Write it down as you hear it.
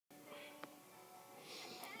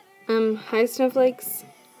Hi Snowflakes.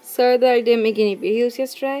 Sorry that I didn't make any videos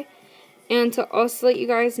yesterday. And to also let you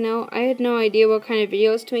guys know, I had no idea what kind of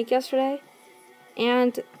videos to make yesterday.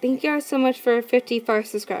 And thank you guys so much for 55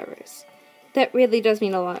 subscribers. That really does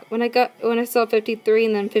mean a lot. When I saw 53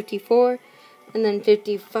 and then 54 and then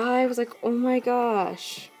 55, I was like, oh my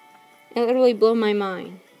gosh. It literally blew my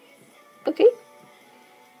mind. Okay.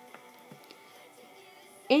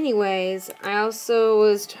 Anyways, I also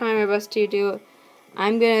was trying my best to do,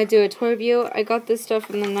 I'm gonna do a toy review. I got this stuff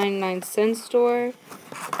from the 99-cent store.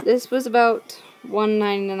 This was about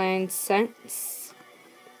 $1.99.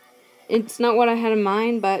 It's not what I had in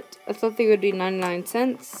mind, but I thought they would be 99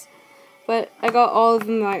 cents. But I got all of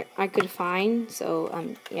them that I could find,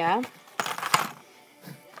 so, yeah.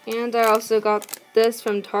 And I also got this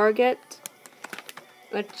from Target,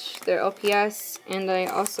 which they're LPS, and I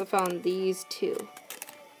also found these too.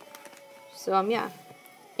 So, yeah.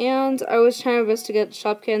 And I was trying my best to get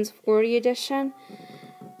Shopkins 40 edition,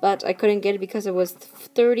 but I couldn't get it because it was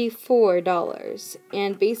 $34.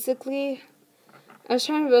 And basically, I was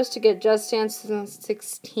trying my best to get Just Dance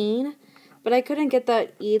 2016, but I couldn't get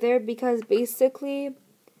that either because basically,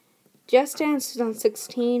 Just Dance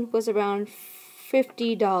 2016 was around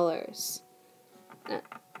 $50.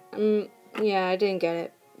 Yeah, I didn't get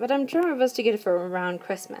it, but I'm trying my best to get it for around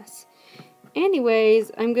Christmas.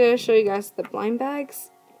 Anyways, I'm going to show you guys the blind bags,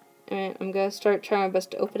 and I'm going to start trying my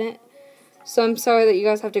best to open it. So I'm sorry that you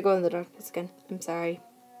guys have to go in the darkness again. I'm sorry.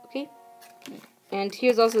 Okay? And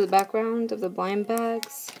here's also the background of the blind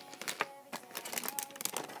bags.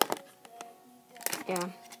 Yeah.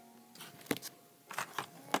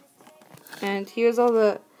 And here's all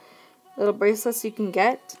the little bracelets you can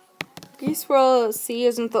get. Grease Swirl C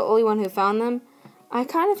isn't the only one who found them. I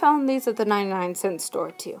kind of found these at the 99-cent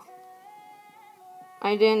store too.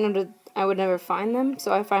 I didn't know that I would never find them,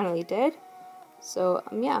 so I finally did. So,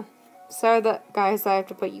 yeah. Sorry that, guys, I have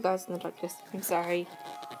to put you guys in the darkness. I'm sorry.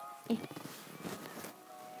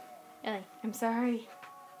 Ellie, I'm sorry.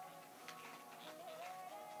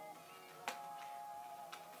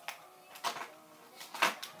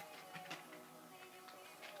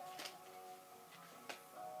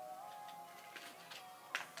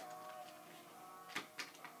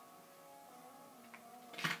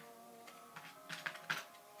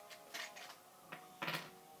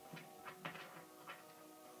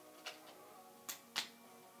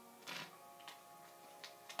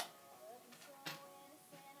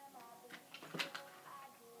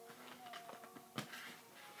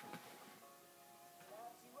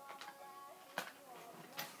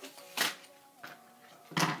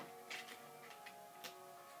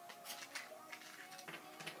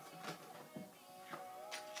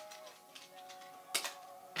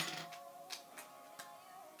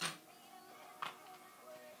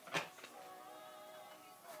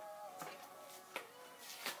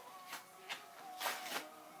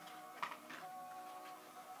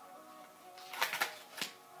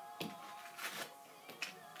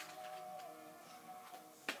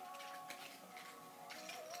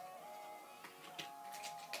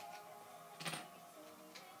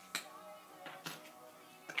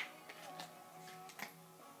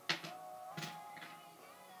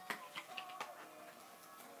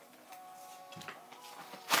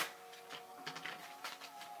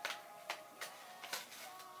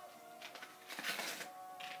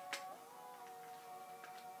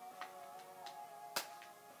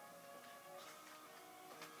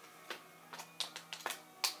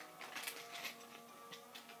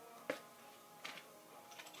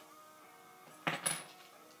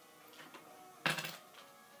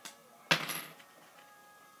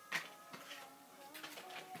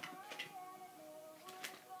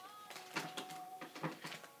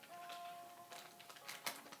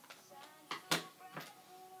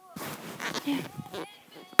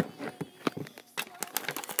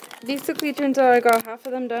 Basically, it turns out I got half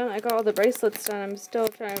of them done. I got all the bracelets done. I'm still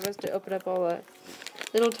trying my best to open up all the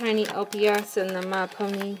little tiny LPS and the My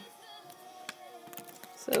Pony.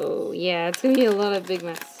 So, yeah, it's going to be a lot of big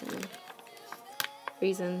mess and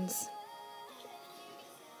reasons.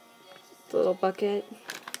 The little bucket.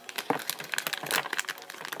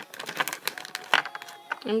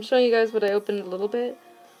 I'm showing you guys what I opened a little bit.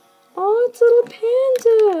 Oh, it's a little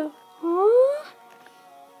panda. Aww.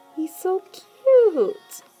 He's so cute.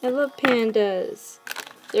 I love pandas.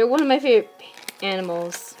 They're one of my favorite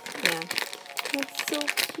animals. Yeah. That's so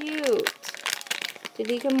cute. Did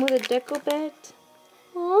he come with a deco bed?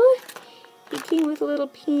 Aww. He came with a little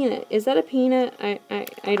peanut. Is that a peanut? I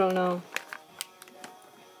don't know.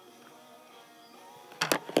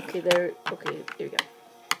 Okay, there we go.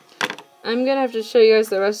 I'm gonna have to show you guys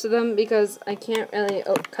the rest of them because I can't really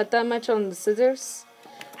cut that much on the scissors.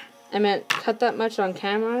 I meant cut that much on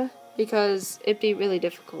camera because it'd be really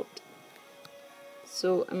difficult.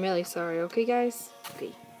 So I'm really sorry, okay guys?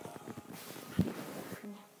 Okay.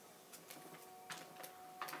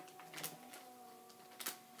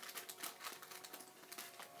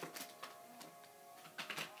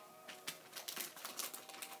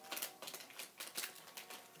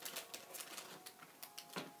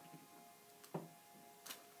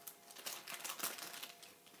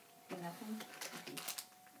 Nothing?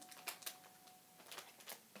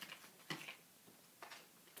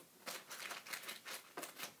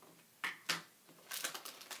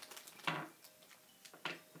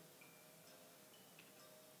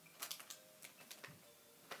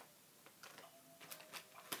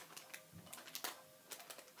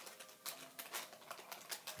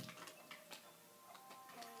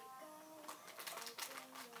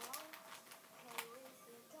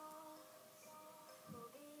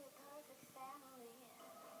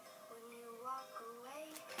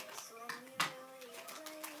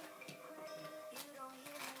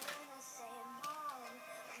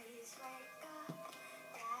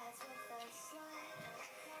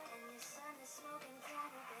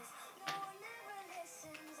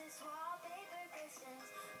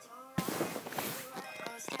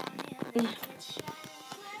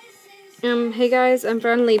 Hey guys, I'm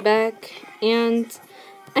finally back, and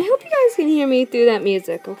I hope you guys can hear me through that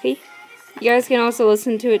music, okay? You guys can also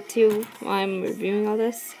listen to it too while I'm reviewing all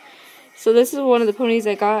this. So this is one of the ponies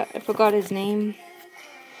I got. I forgot his name.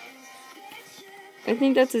 I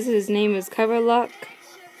think that's his name is Coverlock.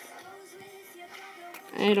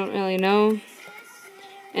 I don't really know.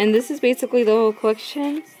 And this is basically the whole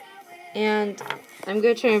collection. And I'm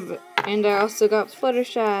gonna try, and I also got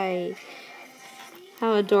Fluttershy.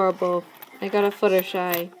 How adorable. I got a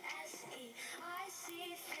Fluttershy.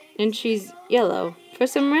 And she's yellow. For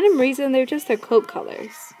some random reason, they're just their coat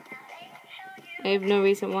colors. I have no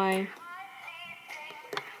reason why.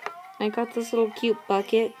 I got this little cute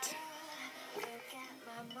bucket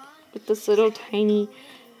with this little tiny,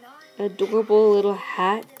 adorable little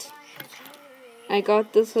hat. I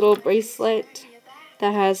got this little bracelet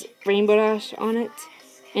that has Rainbow Dash on it,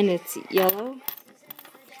 and it's yellow.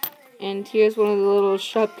 And here's one of the little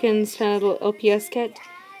Shopkins kind of little LPS kit.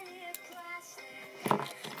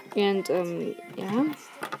 And, yeah.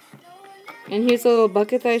 And here's the little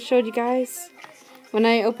bucket that I showed you guys. When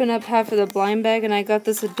I opened up half of the blind bag and I got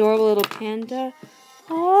this adorable little panda.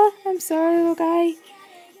 Aw, I'm sorry, little guy.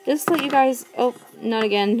 Just to let you guys, oh, not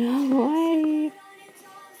again. No way.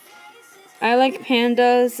 I like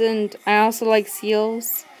pandas and I also like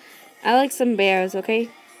seals. I like some bears, okay?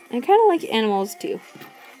 I kind of like animals too.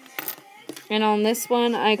 And on this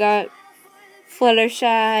one, I got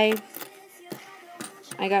Fluttershy.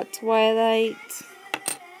 I got Twilight.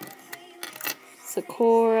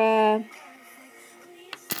 Sakura.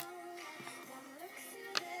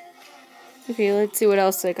 Okay, let's see what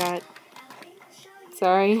else I got.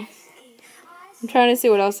 Sorry. I'm trying to see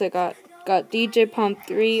what else I got. Got DJ Pump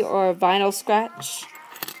 3 or Vinyl Scratch.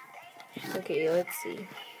 Okay, let's see.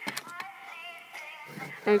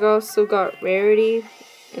 I also got Rarity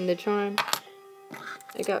and the Charm.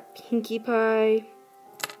 I got Pinkie Pie,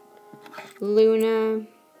 Luna,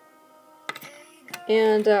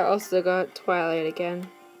 and I also got Twilight again.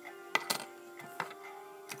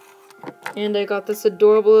 And I got this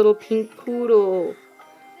adorable little pink poodle.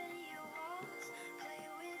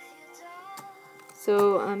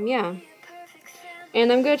 So, yeah.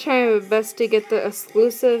 And I'm going to try my best to get the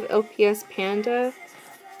exclusive LPS Panda.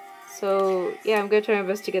 So, yeah, I'm going to try my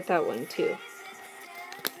best to get that one, too.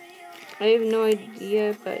 I have no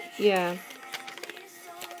idea, but, yeah.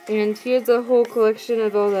 And here's a whole collection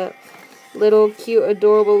of all the little cute,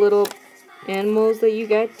 adorable little animals that you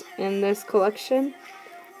get in this collection.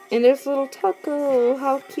 And there's little Taco.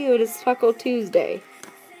 How cute. It's Taco Tuesday.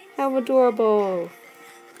 How adorable.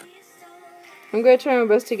 I'm going to try my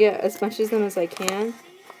best to get as much of them as I can.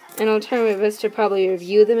 And I'll try my best to probably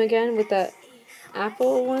review them again with the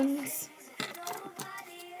apple ones.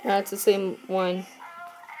 That's the same one.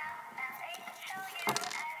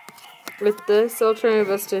 With this, I'll try my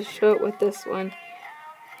best to show it with this one.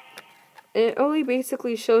 It only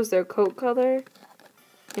basically shows their coat color.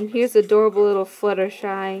 And here's adorable little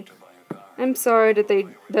Fluttershy. I'm sorry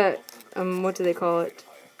that what do they call it?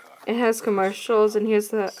 It has commercials, and here's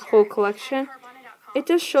the whole collection. It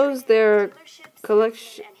just shows their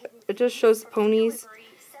collection. It just shows ponies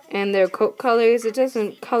and their coat colors. It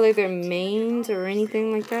doesn't color their manes or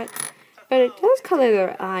anything like that. But it does color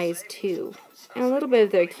their eyes too. And a little bit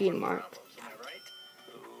of their key mark.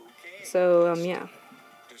 So, yeah.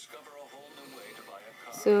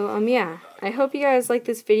 So, yeah. I hope you guys like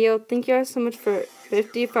this video. Thank you guys so much for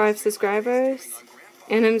 55 subscribers.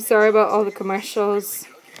 And I'm sorry about all the commercials.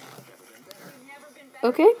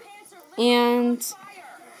 Okay? And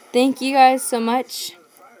thank you guys so much.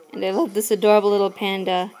 And I love this adorable little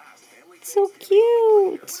panda. It's so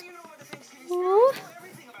cute. Aww.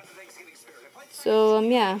 So,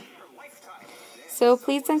 yeah. So,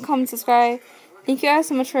 please like, comment, subscribe. Thank you guys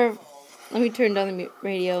so much for... Let me turn down the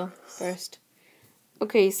radio first.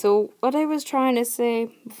 Okay, so what I was trying to say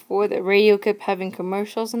before, the radio kept having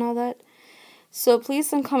commercials and all that. So,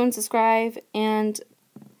 please like, comment, subscribe, and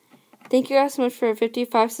thank you guys so much for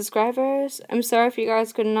 55 subscribers. I'm sorry if you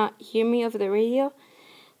guys could not hear me over the radio,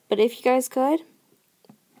 but if you guys could,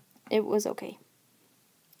 it was okay.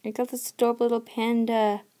 I got this adorable little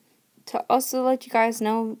panda. To also let you guys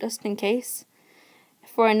know, just in case,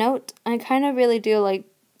 for a note, I kind of really do like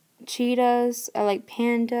cheetahs, I like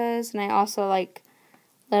pandas, and I also like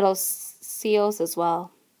little seals as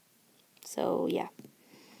well. So, yeah.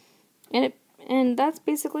 And that's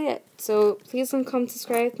basically it. So, please like, comment,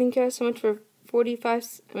 subscribe. Thank you guys so much for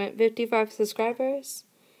 55 subscribers.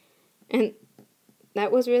 And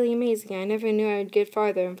that was really amazing. I never knew I would get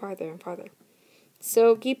farther and farther and farther.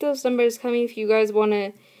 So, keep those numbers coming if you guys want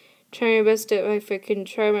to try my best to, if I can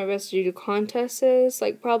try my best to do contests,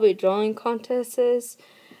 like probably drawing contests.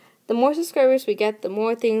 The more subscribers we get, the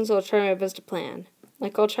more things I'll try my best to plan.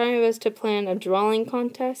 Like, I'll try my best to plan a drawing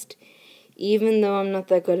contest, even though I'm not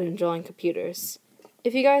that good at drawing computers.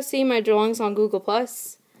 If you guys see my drawings on Google+,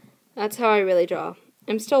 that's how I really draw.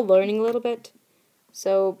 I'm still learning a little bit,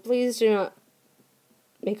 so please do not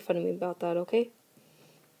make fun of me about that, okay?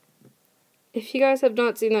 If you guys have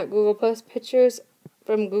not seen that Google+ pictures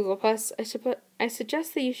from Google+, I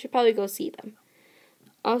suggest that you should probably go see them.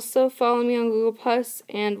 Also, follow me on Google+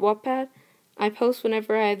 and Wattpad. I post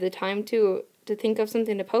whenever I have the time to think of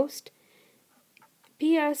something to post.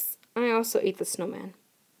 P.S. I also ate the snowman.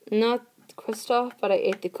 Not Kristoff, but I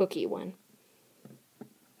ate the cookie one.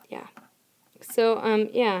 Yeah. So,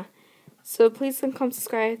 yeah. So, please like, comment,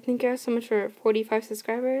 subscribe. Thank you guys so much for 45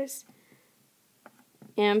 subscribers.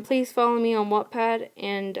 And please follow me on Wattpad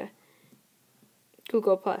and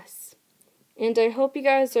Google+. And I hope you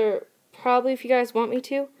guys are, probably if you guys want me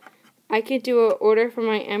to, I could do an order from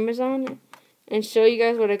my Amazon and show you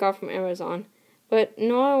guys what I got from Amazon. But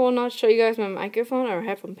no, I will not show you guys my microphone or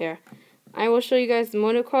headphone pair. I will show you guys the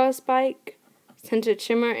motocross bike, scented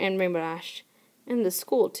shimmer, and rainbow dash. And the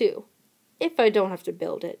school too, if I don't have to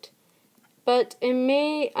build it. But I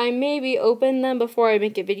may be open them before I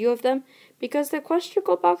make a video of them, because the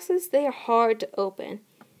quadricle boxes, they are hard to open.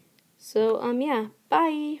 So, yeah,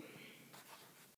 bye!